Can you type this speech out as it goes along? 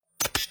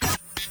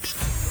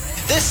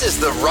This is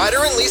the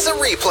Ryder and Lisa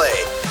replay.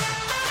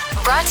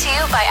 Brought to you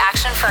by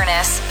Action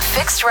Furnace.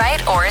 Fixed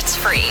right or it's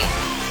free.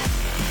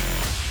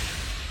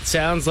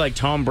 Sounds like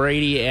Tom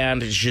Brady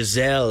and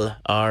Giselle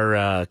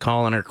are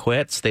calling her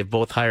quits. They've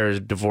both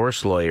hired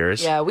divorce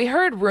lawyers. Yeah, we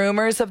heard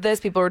rumors of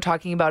this. People were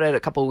talking about it a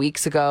couple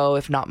weeks ago,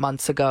 if not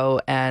months ago.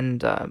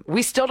 And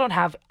we still don't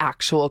have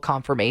actual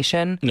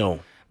confirmation. No.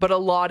 But a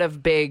lot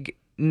of big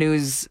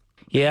news.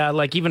 Yeah,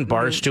 like even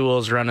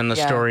Barstool's running the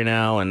story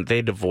now, and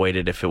they'd avoid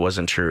it if it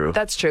wasn't true.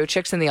 That's true.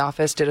 Chicks in the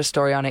Office did a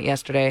story on it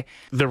yesterday.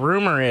 The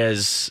rumor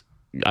is,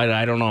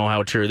 I don't know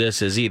how true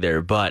this is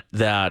either, but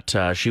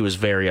that she was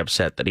very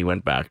upset that he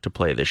went back to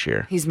play this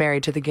year. He's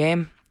married to the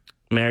game.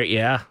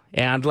 Yeah.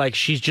 And like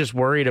she's just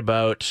worried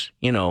about,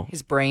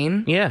 His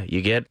brain. Yeah,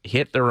 you get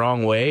hit the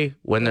wrong way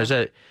when there's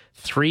a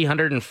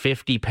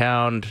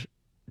 350-pound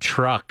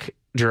truck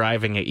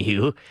driving at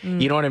you.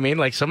 You know what I mean?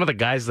 Like some of the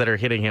guys that are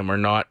hitting him are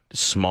not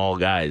small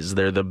guys.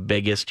 They're the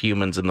biggest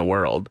humans in the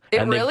world. It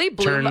and really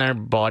they turn their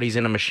bodies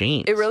into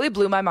machines. It really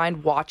blew my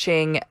mind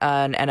watching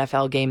an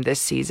NFL game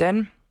this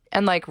season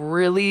and like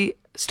really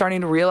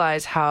starting to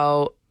realize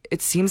how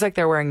it seems like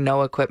they're wearing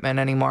no equipment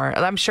anymore.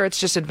 I'm sure it's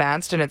just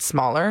advanced and it's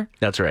smaller.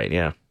 That's right,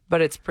 yeah. But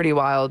it's pretty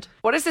wild.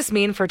 What does this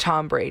mean for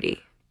Tom Brady?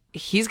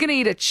 He's going to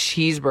eat a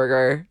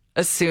cheeseburger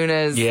as soon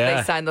as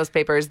they sign those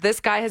papers. This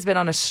guy has been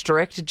on a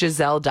strict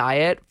Giselle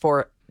diet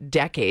for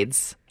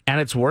decades. And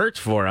it's worked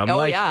for him.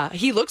 Oh, yeah.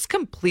 He looks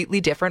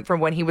completely different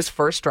from when he was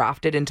first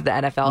drafted into the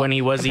NFL. When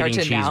he was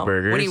eating now.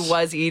 cheeseburgers. When he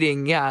was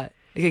eating,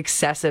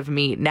 excessive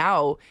meat.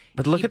 Now,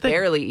 but look he at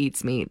barely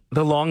eats meat.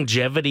 The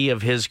longevity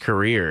of his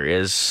career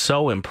is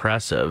so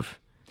impressive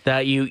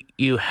that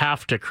you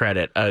have to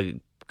credit a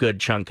good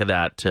chunk of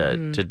that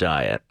to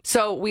diet.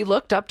 So we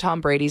looked up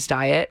Tom Brady's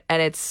diet, and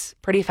it's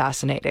pretty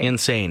fascinating.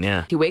 Insane,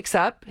 yeah. He wakes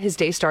up, his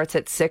day starts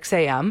at 6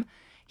 a.m.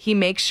 He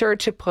makes sure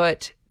to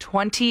put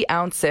 20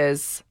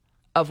 ounces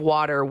of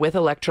water with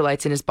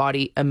electrolytes in his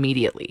body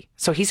immediately.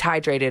 So he's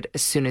hydrated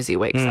as soon as he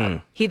wakes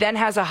up. He then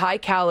has a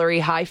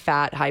high-calorie,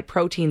 high-fat,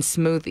 high-protein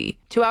smoothie.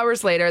 2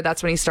 hours later,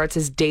 that's when he starts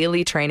his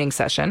daily training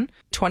session.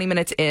 20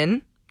 minutes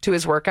in to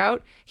his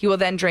workout, he will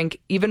then drink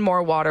even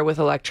more water with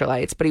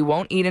electrolytes, but he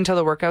won't eat until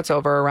the workout's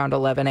over around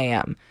 11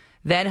 a.m.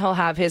 Then he'll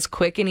have his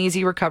quick and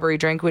easy recovery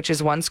drink, which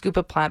is 1 scoop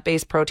of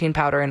plant-based protein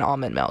powder and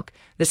almond milk.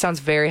 This sounds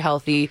very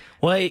healthy.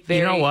 Well,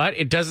 you know what?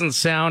 It doesn't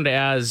sound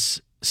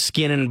as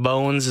skin and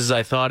bones as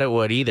I thought it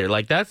would either.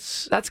 Like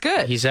that's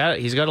good. He's got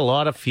a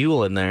lot of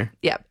fuel in there.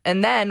 Yep.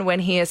 And then when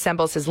he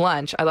assembles his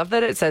lunch, I love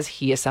that it says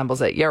he assembles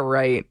it. You're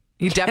right.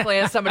 He definitely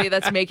has somebody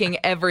that's making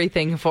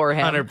everything for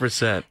him.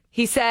 100%.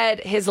 He said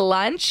his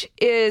lunch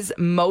is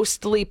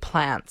mostly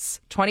plants.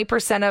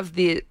 20% of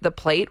the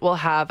plate will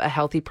have a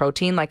healthy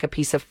protein like a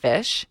piece of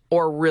fish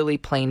or really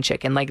plain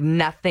chicken, like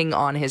nothing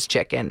on his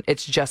chicken.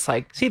 It's just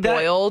like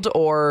boiled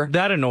or...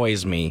 That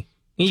annoys me.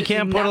 You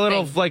can't put a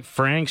little like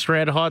Frank's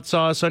Red Hot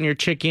sauce on your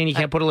chicken. You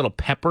can't put a little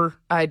pepper.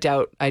 I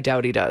doubt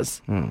he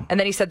does. And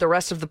then he said the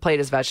rest of the plate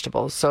is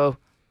vegetables. So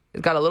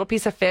he's got a little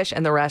piece of fish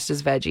and the rest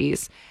is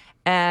veggies.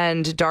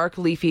 And dark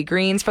leafy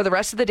greens. For the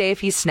rest of the day, if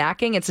he's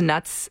snacking, it's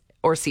nuts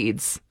or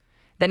seeds.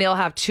 Then he'll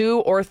have 2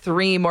 or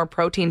 3 more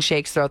protein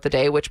shakes throughout the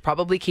day, which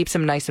probably keeps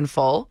him nice and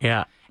full.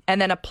 Yeah. And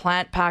then a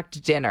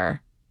plant-packed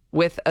dinner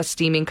with a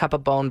steaming cup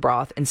of bone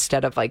broth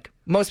instead of like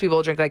most people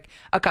will drink like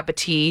a cup of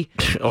tea.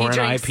 Or an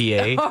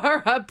IPA.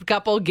 Or a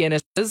couple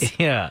Guinnesses.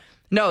 Yeah.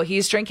 No,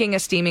 he's drinking a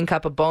steaming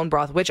cup of bone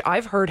broth, which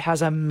I've heard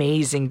has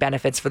amazing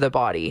benefits for the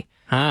body.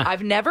 Huh.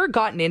 I've never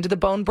gotten into the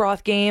bone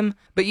broth game,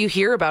 but you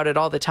hear about it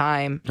all the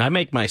time. I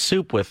make my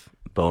soup with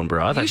bone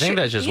broth. I think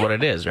that's just what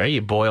it is, right?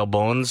 You boil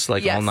bones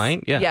all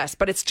night? Yeah. Yes,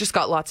 but it's just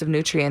got lots of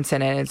nutrients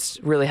in it. It's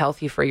really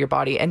healthy for your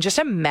body. And just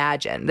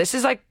imagine, this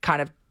is like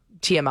kind of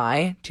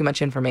TMI, too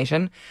much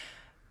information,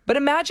 but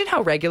imagine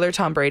how regular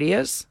Tom Brady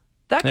is.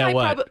 That guy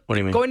probably what do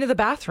you mean? Going to the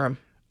bathroom.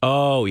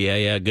 Oh,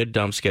 yeah. Good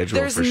dump schedule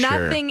for sure. There's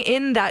nothing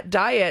in that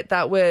diet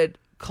that would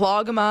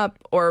clog him up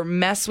or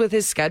mess with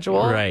his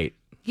schedule. Right.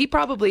 He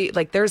probably,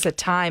 there's a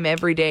time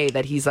every day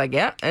that he's like,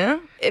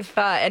 If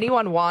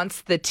anyone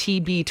wants the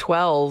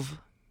TB12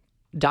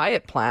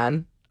 diet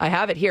plan, I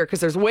have it here because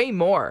there's way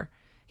more.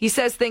 He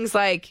says things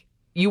like,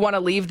 you want to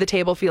leave the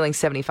table feeling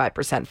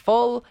 75%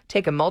 full,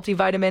 take a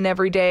multivitamin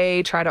every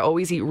day, try to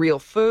always eat real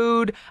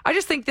food. I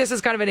just think this is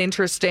kind of an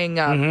interesting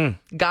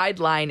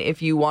guideline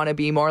if you want to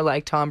be more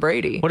like Tom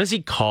Brady. What does he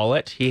call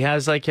it? He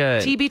has like a...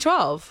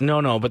 TB12.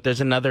 No, but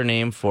there's another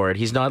name for it.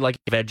 He's not like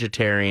a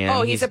vegetarian.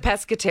 Oh, he's a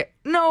pescatarian.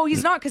 No,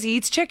 he's not because he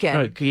eats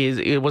chicken.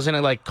 Wasn't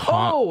it like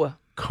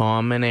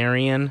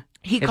commonarian?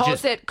 He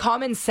calls it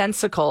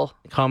commonsensical.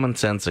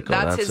 Commonsensical.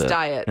 That's his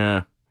diet.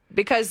 Yeah.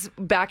 Because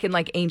back in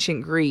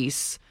ancient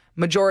Greece,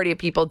 majority of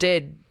people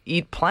did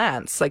eat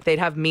plants. Like they'd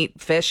have meat,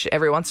 fish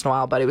every once in a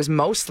while, but it was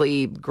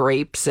mostly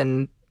grapes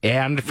and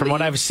from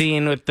what I've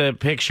seen with the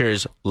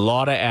pictures, a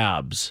lot of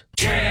abs.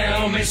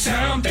 Tell me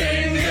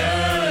something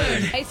good.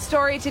 My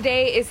story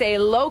today is a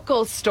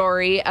local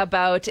story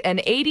about an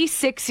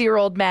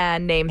 86-year-old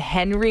man named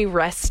Henry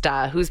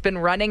Resta, who's been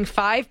running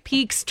Five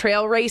Peaks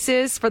trail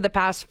races for the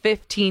past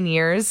 15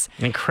 years.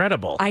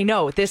 Incredible. I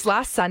know. This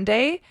last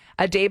Sunday,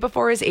 a day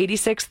before his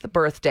 86th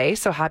birthday,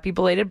 so happy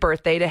belated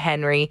birthday to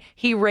Henry,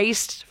 he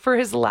raced for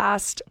his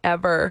last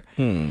ever.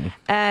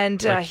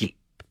 And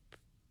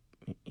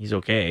He's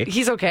okay.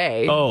 he's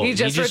okay. Oh, he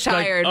just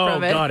retired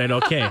from it. Oh, got it.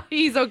 Okay.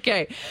 He's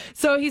okay.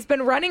 So he's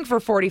been running for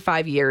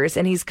 45 years,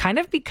 and he's kind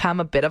of become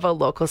a bit of a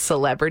local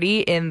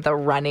celebrity in the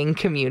running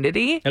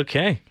community.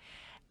 Okay.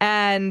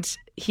 And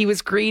he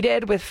was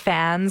greeted with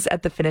fans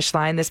at the finish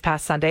line this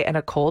past Sunday and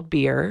a cold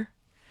beer.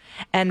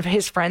 And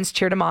his friends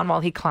cheered him on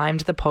while he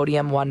climbed the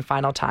podium one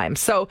final time.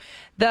 So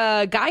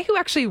the guy who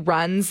actually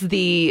runs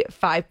the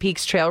Five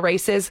Peaks trail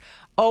races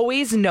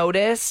always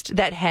noticed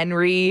that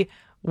Henry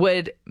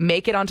would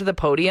make it onto the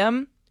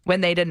podium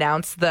when they'd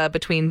announce the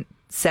between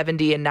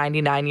 70 and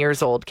 99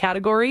 years old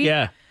category.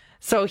 Yeah.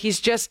 So he's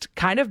just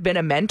kind of been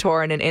a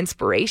mentor and an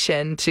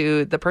inspiration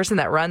to the person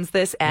that runs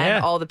this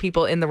and all the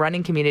people in the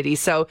running community.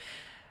 So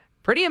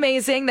pretty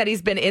amazing that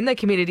he's been in the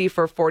community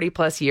for 40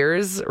 plus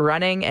years,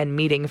 running and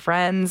meeting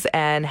friends,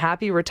 and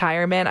happy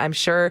retirement. I'm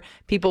sure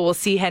people will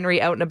see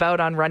Henry out and about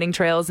on running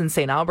trails in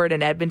St. Albert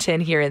and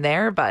Edmonton here and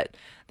there, but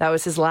that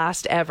was his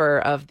last ever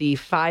of the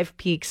Five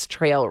Peaks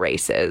trail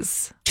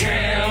races.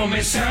 Tell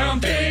me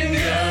something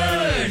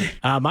good.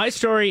 My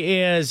story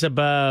is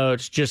about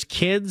just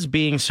kids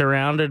being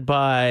surrounded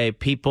by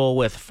people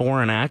with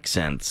foreign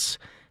accents.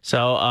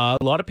 So a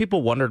lot of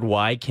people wondered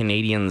why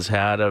Canadians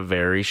had a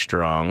very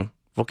strong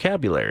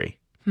vocabulary.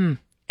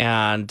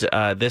 And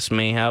this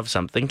may have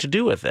something to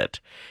do with it.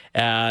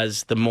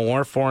 As the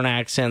more foreign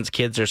accents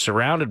kids are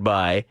surrounded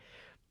by,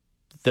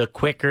 the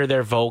quicker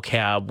their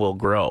vocab will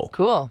grow.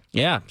 Cool.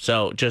 Yeah,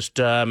 so just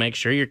make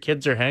sure your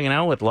kids are hanging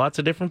out with lots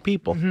of different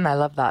people. I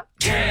love that.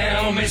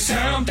 Tell me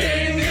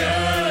something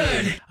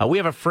good. We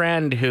have a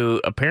friend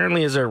who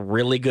apparently is a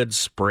really good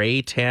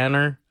spray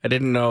tanner. I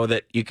didn't know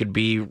that you could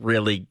be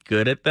really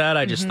good at that.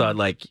 I just thought,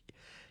 like,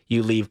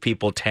 you leave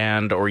people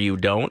tanned or you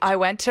don't. I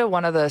went to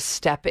one of the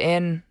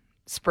step-in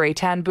spray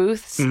tan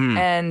booths,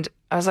 and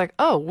I was like,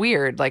 oh,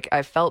 weird. Like,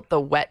 I felt the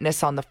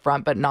wetness on the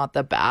front, but not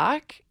the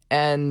back,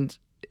 and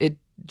it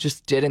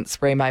just didn't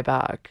spray my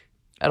back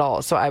at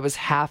all. So I was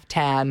half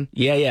tan.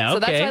 Yeah, So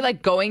okay. that's why,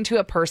 like, going to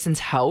a person's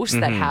house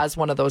that has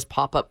one of those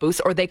pop-up booths,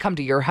 or they come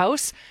to your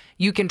house,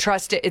 you can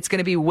trust it. It's going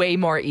to be way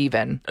more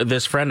even.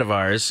 This friend of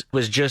ours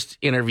was just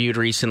interviewed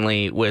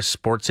recently with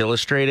Sports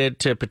Illustrated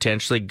to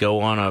potentially go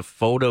on a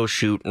photo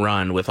shoot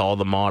run with all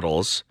the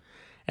models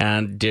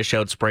and dish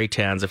out spray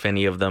tans if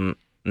any of them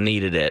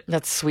needed it.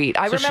 That's sweet.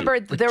 I So she- remember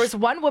there was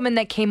one woman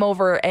that came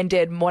over and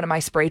did one of my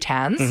spray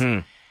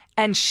tans,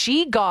 and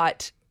she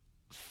got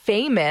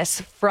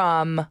famous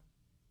from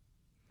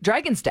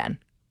Dragon's Den.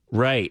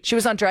 Right. She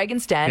was on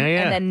Dragon's Den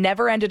Yeah. and then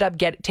never ended up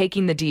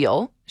taking the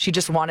deal. She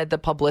just wanted the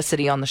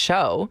publicity on the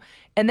show.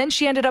 And then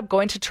she ended up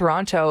going to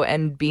Toronto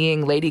and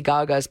being Lady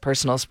Gaga's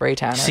personal spray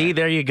tanner. See,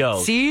 there you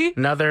go. See?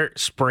 Another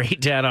spray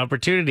tan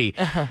opportunity.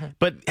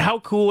 But how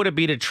cool would it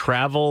be to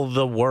travel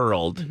the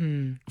world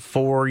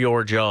for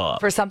your job?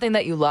 For something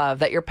that you love,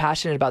 that you're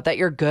passionate about, that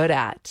you're good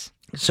at.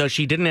 So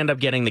she didn't end up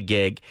getting the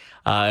gig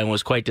and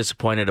was quite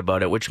disappointed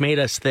about it, which made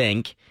us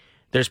think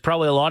there's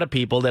probably a lot of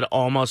people that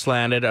almost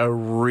landed a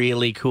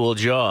really cool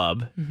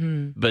job,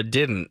 but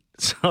didn't.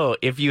 So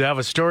if you have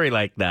a story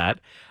like that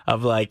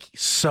of like,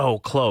 so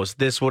close,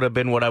 this would have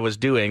been what I was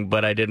doing,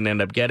 but I didn't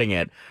end up getting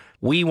it.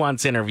 We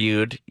once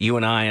interviewed, you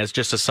and I, as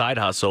just a side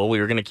hustle. We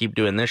were going to keep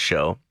doing this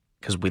show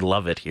because we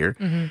love it here.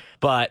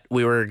 But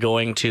we were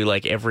going to,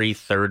 like, every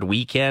third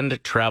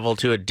weekend, travel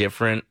to a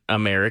different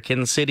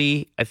American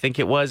city, I think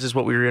it was, is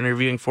what we were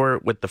interviewing for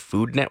with the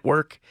Food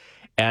Network,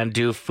 and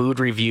do food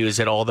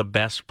reviews at all the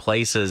best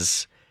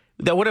places.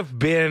 That would have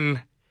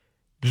been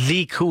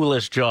the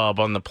coolest job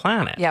on the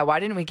planet. Yeah, why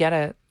didn't we get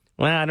it?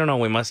 Well, I don't know.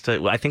 We must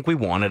have, I think we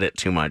wanted it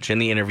too much. In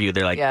the interview,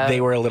 they're like, Yeah.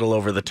 they were a little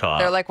over the top.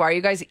 They're like, why are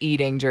you guys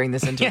eating during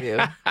this interview?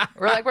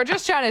 We're like, we're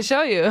just trying to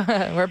show you.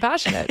 We're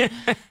passionate.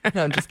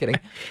 No, I'm just kidding.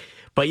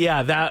 But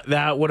yeah,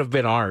 that would have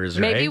been ours,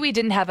 right? Maybe we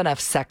didn't have enough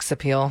sex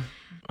appeal.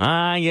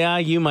 Yeah,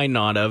 you might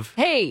not have.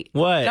 Hey.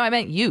 What? No, I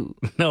meant you.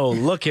 No,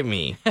 look at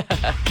me.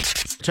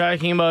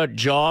 Talking about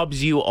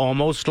jobs you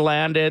almost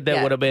landed that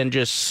Yeah. would have been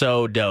just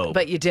so dope.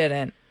 But you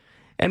didn't.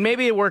 And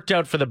maybe it worked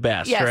out for the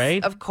best, Yes,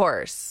 right? of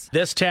course.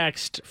 This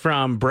text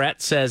from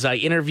Brett says, I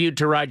interviewed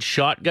to ride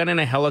shotgun in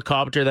a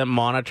helicopter that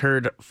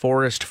monitored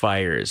forest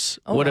fires.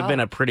 Would have wow. been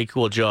a pretty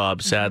cool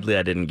job. Sadly,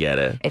 I didn't get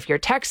it. If you're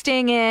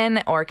texting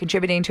in or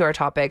contributing to our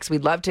topics,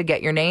 we'd love to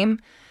get your name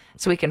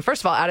so we can,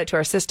 first of all, add it to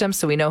our system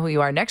so we know who you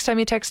are next time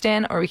you text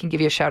in, or we can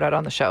give you a shout out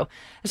on the show.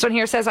 This one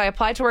here says, I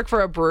applied to work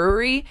for a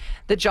brewery.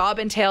 The job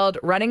entailed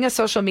running a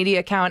social media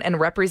account and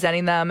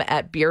representing them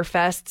at beer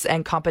fests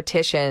and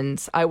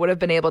competitions. I would have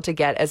been able to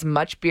get as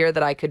much beer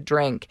that I could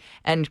drink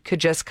and could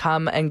just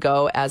come and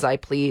go as I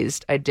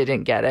pleased. I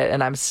didn't get it,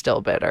 and I'm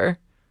still bitter.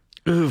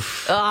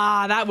 Oof.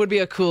 That would be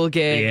a cool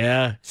gig.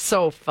 Yeah.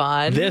 So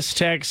fun. This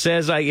text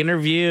says I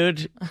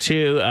interviewed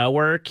to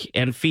work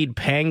and feed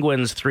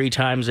penguins 3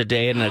 times a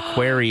day in an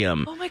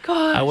aquarium. Oh my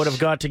gosh. I would have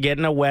got to get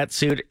in a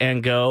wetsuit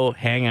and go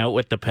hang out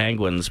with the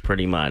penguins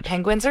pretty much.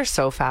 Penguins are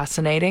so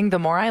fascinating. The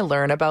more I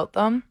learn about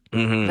them,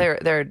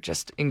 they're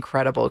just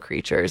incredible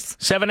creatures.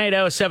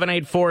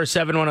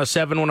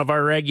 780-784-7107, one of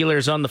our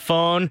regulars on the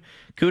phone.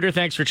 Cooter,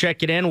 thanks for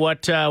checking in.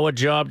 What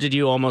job did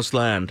you almost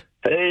land?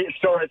 Hey,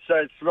 so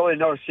it's really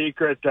no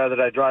secret that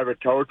I drive a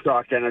tow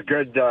truck, and a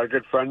good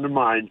friend of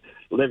mine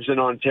lives in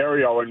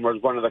Ontario and was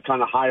one of the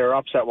kind of higher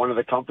ups at one of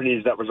the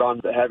companies that was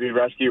on the Heavy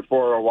Rescue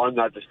 401,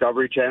 that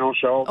Discovery Channel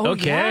show. Oh,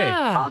 Okay.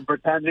 Yeah. I'm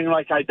pretending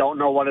like I don't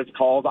know what it's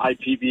called. I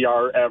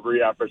PBR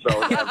every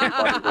episode.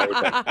 Everybody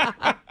knows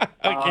it.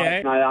 Okay.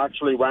 And I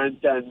actually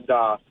went and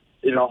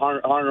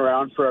hung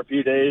around for a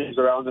few days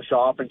around the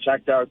shop and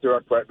checked out their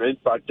equipment,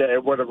 but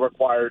it would have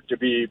required to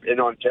be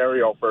in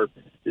Ontario for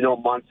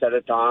months at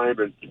a time,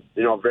 and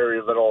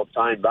very little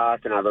time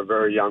back, and I have a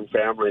very young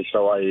family,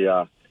 so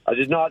I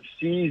did not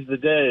seize the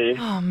day.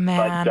 Oh,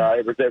 man.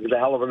 But it was a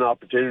hell of an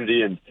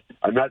opportunity, and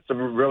I met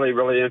some really,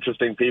 really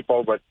interesting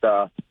people, but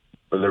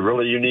with a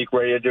really unique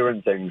way of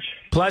doing things.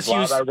 Plus,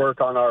 Glad I work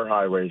on our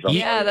highways.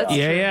 Yeah, that's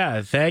true.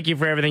 Yeah. Thank you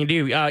for everything you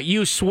do.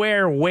 You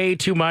swear way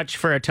too much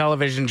for a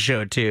television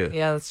show, too.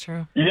 Yeah, that's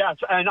true. Yes,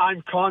 and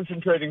I'm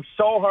concentrating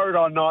so hard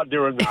on not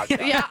doing that.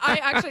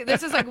 Yeah,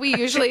 this is like, we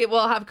usually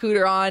will have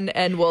Cooter on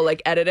and we'll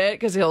like edit it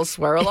because he'll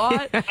swear a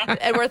lot.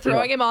 And we're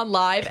throwing him on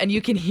live and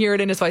you can hear it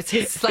in his voice.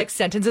 His like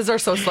sentences are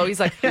so slow. He's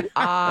like,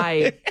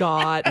 I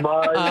got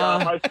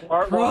my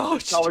smartwatch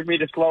is telling me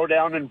to slow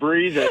down and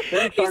breathe. It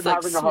thinks He's, I'm like,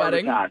 having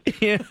sweating. a heart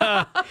attack.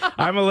 Yeah.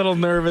 I'm a little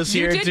nervous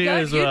You here, did too,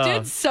 good. as well. You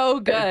did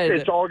so good.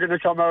 It's all going to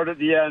come out at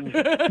the end.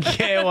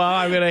 Okay, well,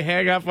 I'm going to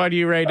hang up on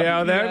you right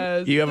now, then.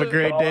 Yes. You have a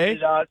great day.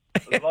 I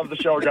love the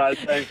show, guys.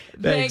 Thanks.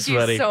 Thanks, Thank you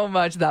buddy. so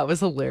much. That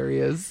was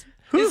hilarious.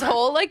 His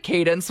whole like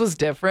cadence was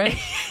different.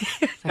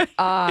 It's like,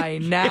 I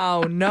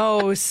now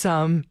know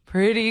some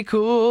pretty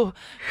cool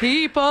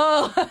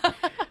people.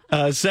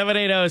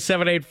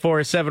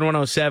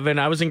 780-784-7107.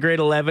 I was in grade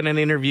 11 and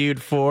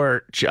interviewed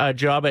for a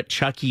job at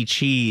Chuck E.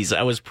 Cheese.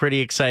 I was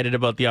pretty excited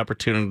about the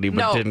opportunity,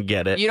 but didn't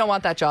get it. You don't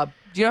want that job.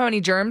 Do you know how many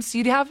germs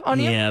you'd have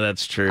on you? Yeah,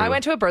 that's true. I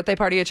went to a birthday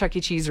party at Chuck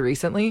E. Cheese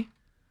recently.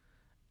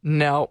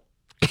 No,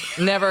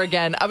 never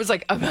again. I was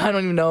like, I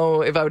don't even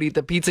know if I would eat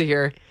the pizza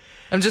here.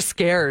 I'm just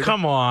scared.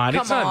 Come on,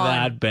 it's not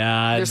that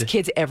bad. There's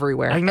kids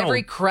everywhere. I know.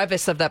 Every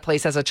crevice of that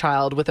place has a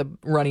child with a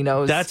runny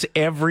nose. That's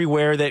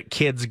everywhere that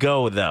kids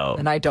go, though.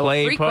 And I don't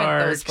Play frequent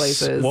parks, those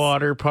places.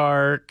 Water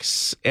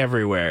parks,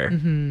 everywhere.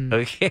 Mm-hmm.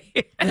 Okay.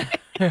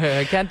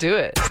 I can't do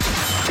it.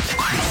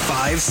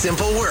 5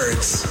 simple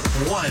words,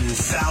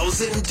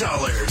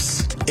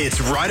 $1,000. It's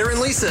Ryder and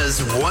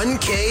Lisa's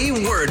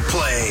 1K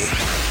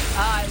wordplay.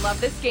 I love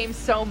this game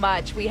so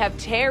much. We have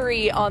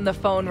Terry on the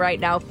phone right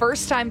now.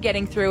 First time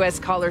getting through as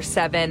caller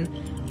 7.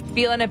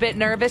 Feeling a bit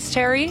nervous,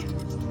 Terry?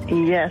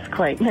 Yes,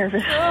 quite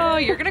nervous. Oh,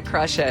 you're going to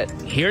crush it.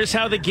 Here's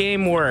how the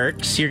game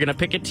works. You're going to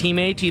pick a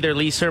teammate, either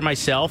Lisa or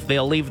myself.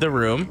 They'll leave the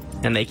room,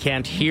 and they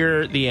can't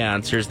hear the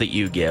answers that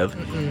you give.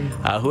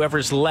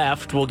 Whoever's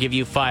left will give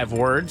you 5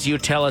 words. You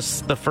tell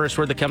us the first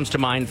word that comes to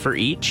mind for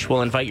each.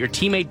 We'll invite your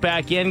teammate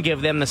back in,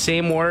 give them the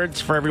same words.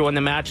 For everyone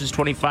that matches,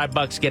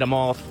 $25, get them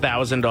all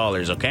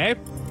 $1,000, okay?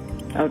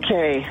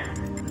 Okay.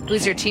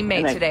 Who's your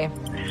teammate today?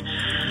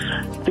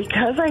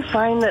 Because I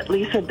find that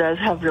Lisa does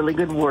have really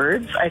good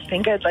words, I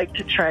think I'd like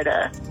to try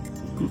to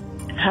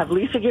have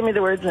Lisa give me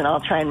the words, and I'll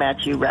try and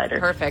match you, Ryder.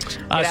 Perfect.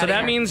 So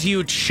that means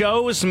you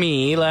chose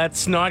me.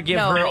 Let's not give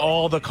her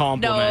all the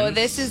compliments. No,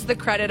 this is the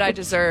credit I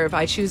deserve.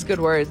 I choose good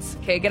words.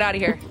 Okay, get out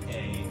of here.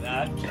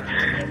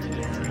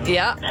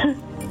 Yeah.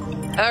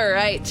 All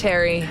right,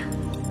 Terry.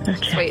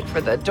 Let's wait for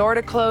the door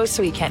to close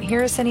so he can't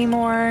hear us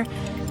anymore.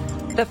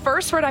 The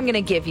first word I'm going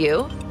to give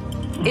you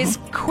is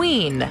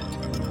queen.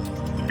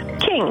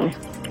 King.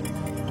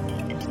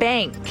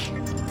 Bank.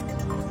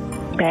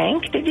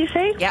 Bank, did you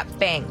say? Yep,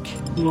 bank.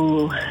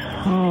 Ooh.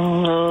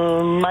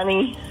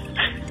 Money.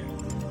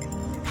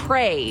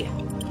 Pray.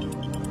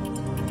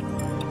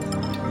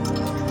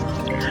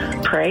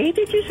 Pray,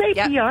 did you say?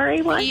 Yep.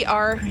 P-R-A-Y?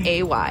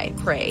 P-R-A-Y.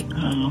 Pray.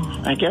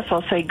 I guess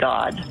I'll say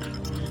God.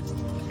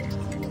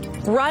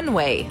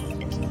 Runway.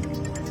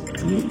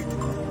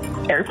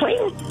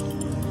 Airplane?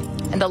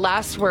 And the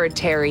last word,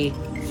 Terry,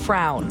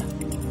 frown.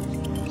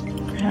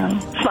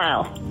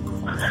 Smile.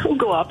 We'll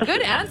go opposite.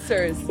 Good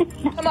answers.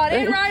 Come on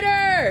in,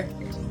 Ryder.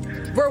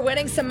 We're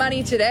winning some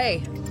money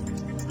today.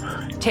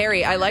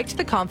 Terry, I liked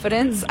the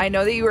confidence. I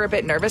know that you were a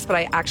bit nervous, but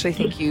I actually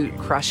think you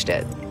crushed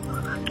it.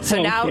 So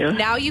Thank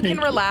now you. you can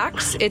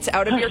relax. It's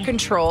out of your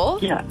control.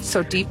 Yeah.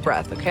 So deep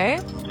breath, okay?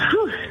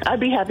 Whew,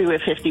 I'd be happy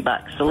with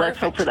 $50, so let's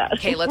hope for that.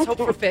 Okay, let's hope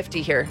for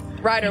 50 here.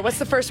 Ryder, what's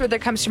the first word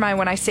that comes to mind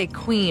when I say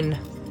queen?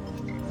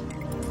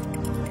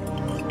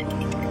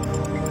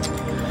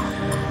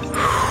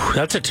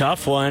 That's a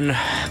tough one.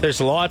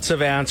 There's lots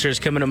of answers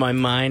coming to my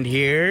mind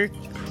here.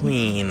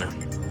 Queen.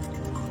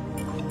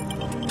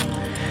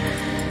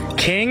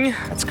 King?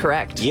 That's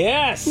correct.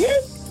 Yes!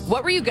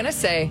 What were you going to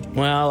say?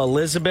 Well,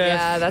 Elizabeth.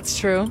 Yeah, that's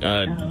true.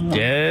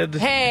 Dead.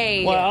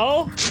 Hey.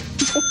 Well.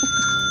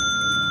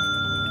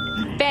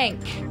 Bank.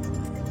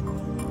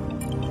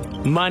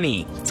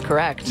 Money. That's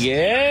correct.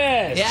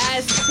 Yes.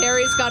 Yes,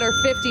 Terry's got her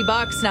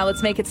 $50. Now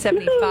let's make it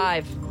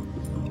 75.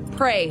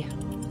 Pray.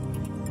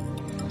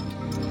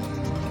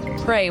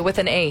 Pray with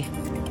an A.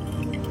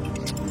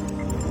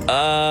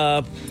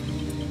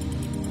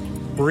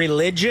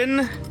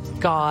 Religion.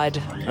 God.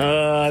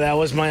 That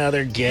was my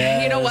other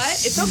guess. You know what?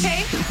 It's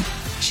okay.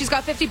 She's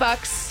got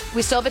 $50.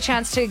 We still have a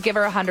chance to give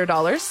her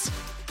 $100.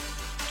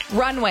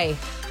 Runway.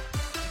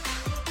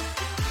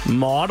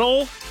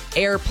 Model.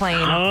 Airplane.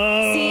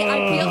 Oh. See,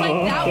 I feel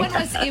like that one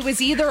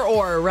was either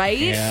or, right?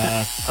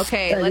 Yeah.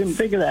 Okay, I didn't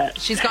think of that.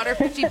 She's got her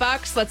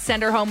 $50. Let's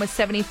send her home with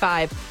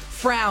 75.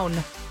 Frown.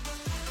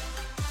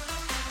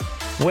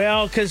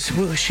 Well, because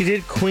she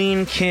did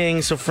Queen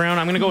King, so frown.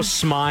 I'm going to go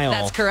smile.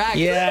 That's correct.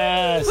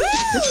 Yes.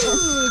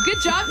 Woo!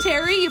 Good job,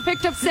 Terry. You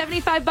picked up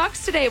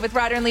 $75 today with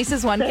Ryder and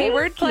Lisa's 1K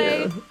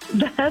wordplay.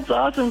 That's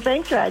awesome.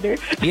 Thanks, Ryder.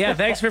 Yeah,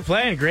 thanks for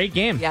playing. Great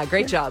game. Yeah,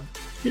 great job.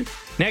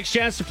 Next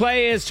chance to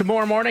play is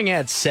tomorrow morning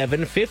at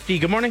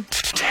 7:50. Good morning.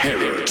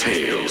 Terror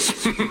Tales.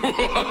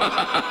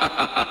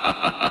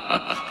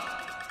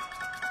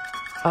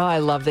 Oh, I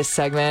love this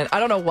segment. I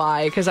don't know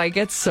why, because I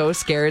get so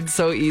scared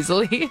so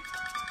easily.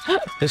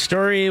 The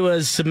story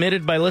was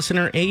submitted by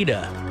listener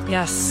Ada.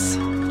 Yes.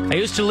 I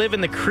used to live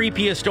in the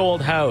creepiest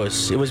old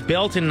house. It was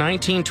built in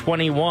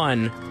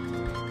 1921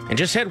 and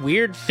just had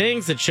weird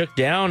things that shook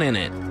down in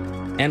it.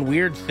 And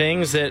weird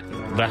things that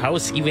the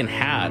house even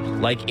had,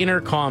 like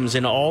intercoms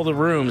in all the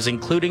rooms,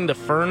 including the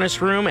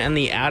furnace room and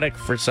the attic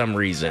for some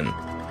reason.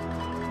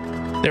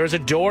 There was a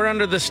door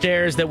under the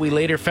stairs that we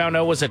later found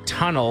out was a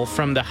tunnel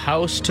from the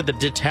house to the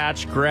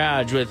detached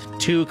garage with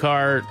 2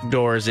 car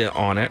doors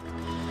on it.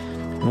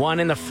 One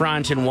in the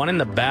front and one in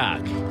the back.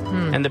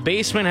 And the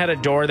basement had a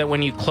door that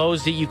when you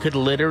closed it, you could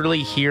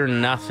literally hear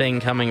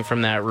nothing coming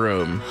from that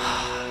room.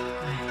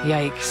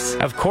 Yikes.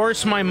 Of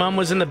course, my mom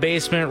was in the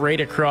basement right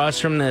across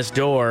from this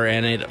door,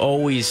 and of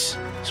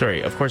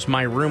course,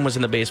 my room was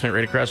in the basement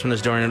right across from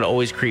this door, and it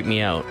always creeped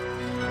me out.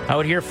 I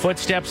would hear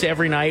footsteps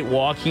every night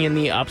walking in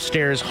the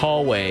upstairs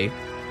hallway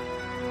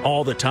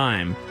all the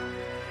time.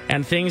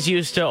 And things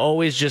used to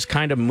always just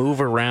kind of move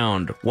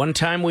around. One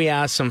time we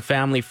asked some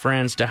family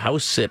friends to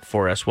house sit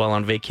for us while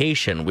on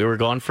vacation. We were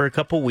gone for a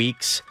couple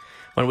weeks.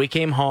 When we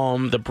came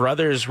home, the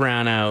brothers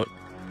ran out,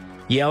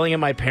 yelling at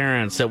my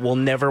parents that we'll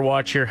never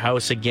watch your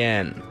house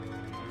again.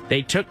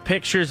 They took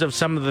pictures of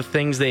some of the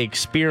things they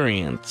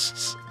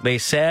experienced. They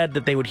said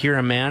that they would hear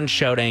a man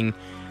shouting,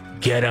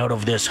 "Get out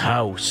of this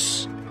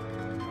house."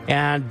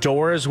 And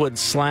doors would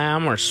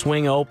slam or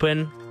swing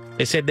open.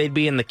 They said they'd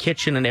be in the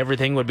kitchen and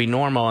everything would be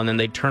normal, and then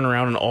they'd turn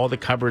around and all the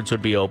cupboards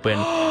would be open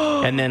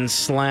and then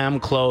slam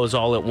close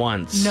all at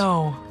once.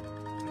 No.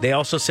 They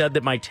also said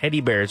that my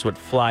teddy bears would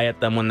fly at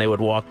them when they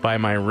would walk by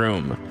my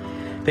room.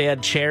 They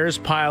had chairs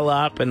pile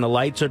up and the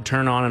lights would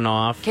turn on and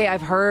off. Okay,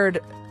 I've heard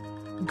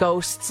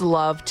ghosts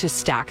love to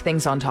stack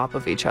things on top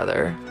of each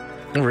other.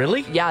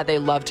 Really? Yeah, they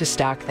love to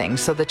stack things,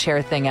 so the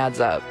chair thing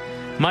adds up.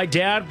 My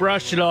dad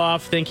brushed it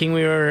off, thinking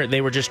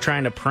they were just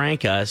trying to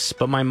prank us,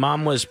 but my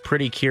mom was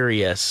pretty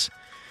curious.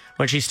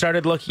 When she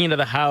started looking into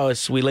the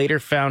house, we later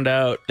found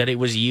out that it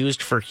was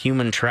used for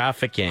human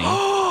trafficking.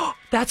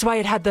 That's why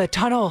it had the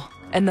tunnel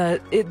and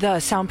the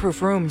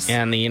soundproof rooms.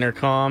 And the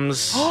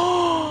intercoms.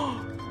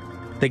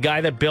 The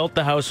guy that built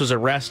the house was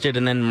arrested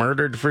and then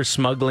murdered for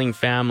smuggling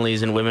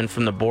families and women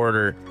from the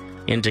border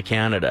into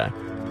Canada.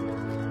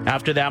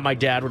 After that, my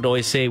dad would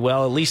always say,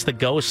 well, at least the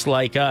ghosts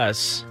like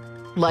us.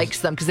 Likes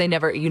them because they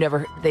never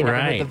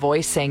heard the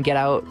voice saying "get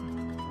out,"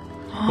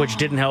 which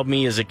didn't help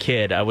me as a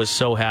kid. I was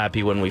so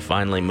happy when we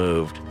finally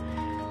moved.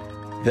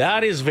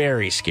 That is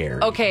very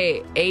scary.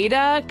 Okay,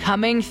 Ada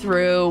coming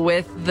through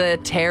with the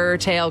terror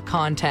tale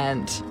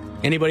content.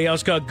 Anybody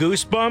else got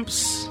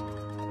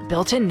goosebumps?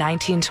 Built in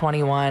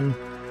 1921.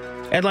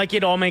 And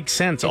it all makes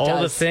sense. All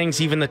the things,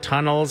 even the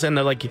tunnels and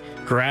the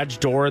garage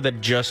door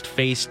that just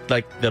faced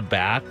the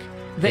back.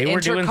 They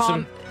were doing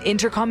some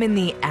intercom in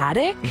the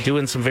attic?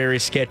 Doing some very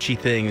sketchy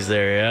things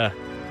there, yeah.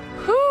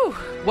 Whew.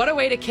 What a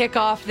way to kick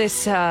off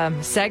this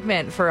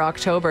segment for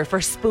October, for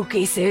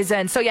spooky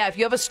season. So yeah, if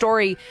you have a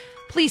story,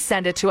 please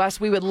send it to us.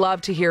 We would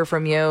love to hear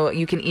from you.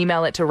 You can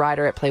email it to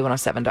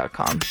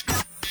ryder@play107.com.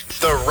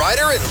 The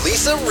Ryder and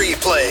Lisa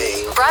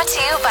replay. Brought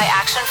to you by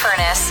Action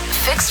Furnace.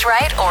 Fixed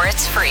right or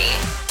it's free.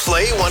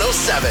 Play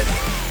 107.